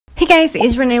Guys,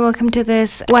 it's Renee. Welcome to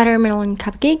this watermelon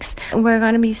cupcakes. We're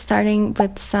going to be starting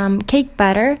with some cake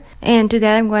batter, and to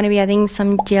that I'm going to be adding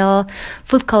some gel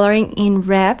food coloring in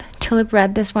red, tulip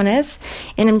red this one is,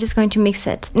 and I'm just going to mix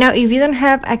it. Now if you don't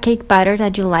have a cake batter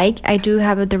that you like, I do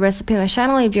have the recipe on my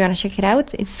channel if you want to check it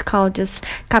out. It's called just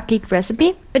cupcake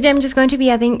recipe. But I'm just going to be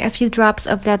adding a few drops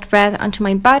of that red onto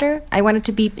my batter. I want it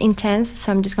to be intense,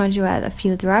 so I'm just going to add a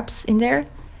few drops in there.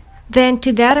 Then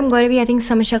to that I'm going to be adding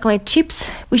some chocolate chips,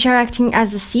 which are acting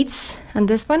as the seeds on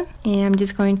this one, and I'm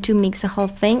just going to mix the whole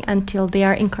thing until they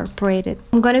are incorporated.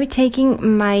 I'm going to be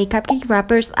taking my cupcake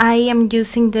wrappers. I am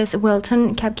using this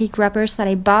Wilton cupcake wrappers that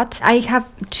I bought. I have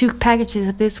two packages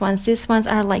of these ones. These ones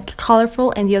are like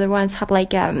colorful and the other ones have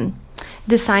like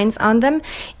designs on them.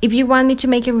 If you want me to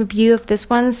make a review of these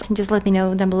ones, just let me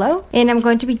know down below. And I'm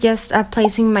going to be just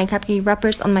placing my cupcake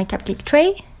wrappers on my cupcake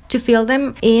tray. To fill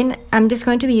them in, I'm just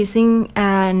going to be using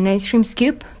an ice cream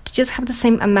scoop to just have the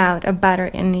same amount of batter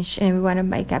in each and every one of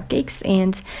my cupcakes,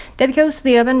 and that goes to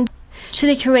the oven. To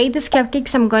decorate these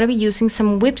cupcakes, I'm going to be using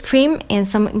some whipped cream and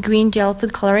some green gel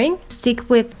food coloring. Stick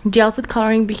with gel food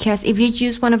coloring because if you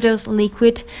use one of those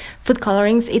liquid food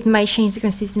colorings, it might change the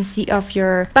consistency of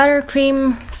your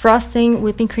buttercream, frosting,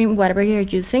 whipping cream, whatever you're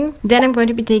using. Then I'm going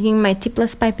to be taking my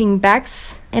tipless piping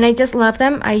bags, and I just love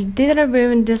them. I did a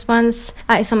review on these ones.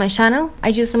 It's on my channel. I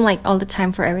use them like all the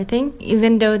time for everything.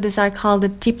 Even though these are called the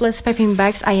tipless piping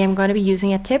bags, I am going to be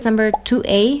using a tip number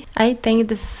 2A. I think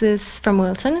this is from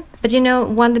Wilton, but you know,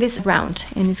 one that is round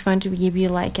and it's going to give you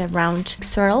like a round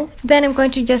swirl. Then I'm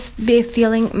going to just be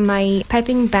filling my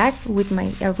piping bag with my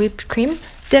whipped cream.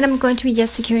 Then I'm going to be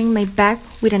just securing my bag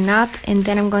with a knot, and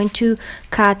then I'm going to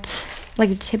cut like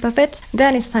the tip of it.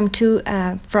 Then it's time to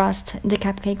frost the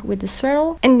cupcake with the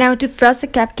swirl. And now to frost the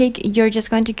cupcake, you're just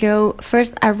going to go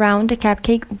first around the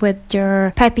cupcake with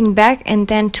your piping bag and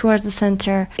then towards the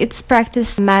center. It's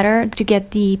practice matter to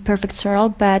get the perfect swirl,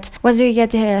 but once you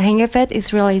get the hang of it,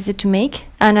 it's really easy to make.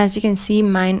 And as you can see,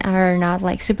 mine are not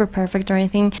like super perfect or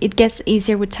anything. It gets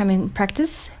easier with time and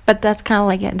practice, but that's kind of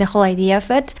like the whole idea of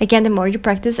it. Again, the more you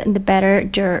practice, the better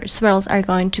your swirls are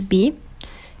going to be.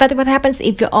 But what happens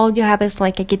if all you have is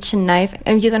like a kitchen knife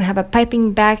and you don't have a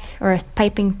piping bag or a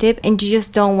piping tip and you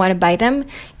just don't want to buy them?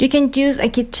 You can use a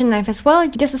kitchen knife as well.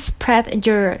 You just spread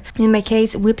your, in my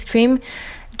case, whipped cream,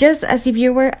 just as if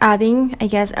you were adding, I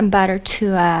guess, a batter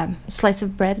to a slice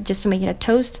of bread just to make it a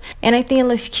toast. And I think it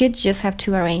looks cute. You just have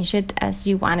to arrange it as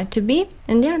you want it to be.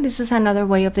 And yeah, this is another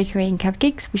way of decorating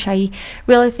cupcakes, which I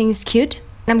really think is cute.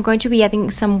 I'm going to be adding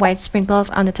some white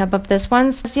sprinkles on the top of this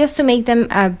ones just to make them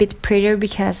a bit prettier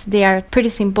because they are pretty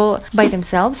simple by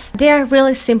themselves. They are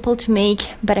really simple to make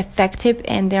but effective,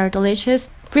 and they are delicious.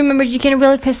 Remember, you can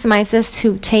really customize this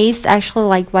to taste actually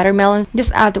like watermelon.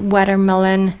 Just add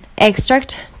watermelon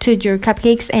extract to your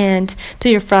cupcakes and to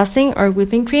your frosting or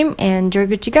whipping cream, and you're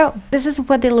good to go. This is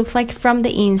what they look like from the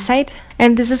inside,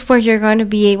 and this is where you're going to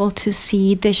be able to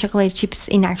see the chocolate chips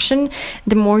in action.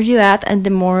 The more you add and the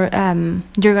more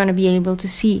you're going to be able to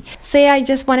see. So yeah, I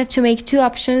just wanted to make two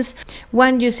options,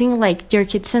 one using like your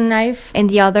kitchen knife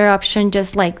and the other option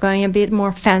just like going a bit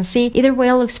more fancy. Either way,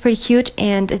 it looks pretty cute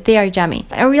and they are yummy.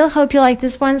 I really hope you like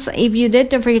these ones. If you did,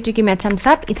 don't forget to give me a thumbs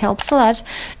up. It helps a lot.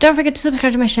 Don't forget to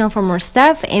subscribe to my channel for more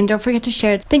stuff, and don't forget to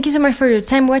share it. Thank you so much for your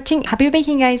time watching. Happy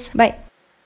baking, guys. Bye.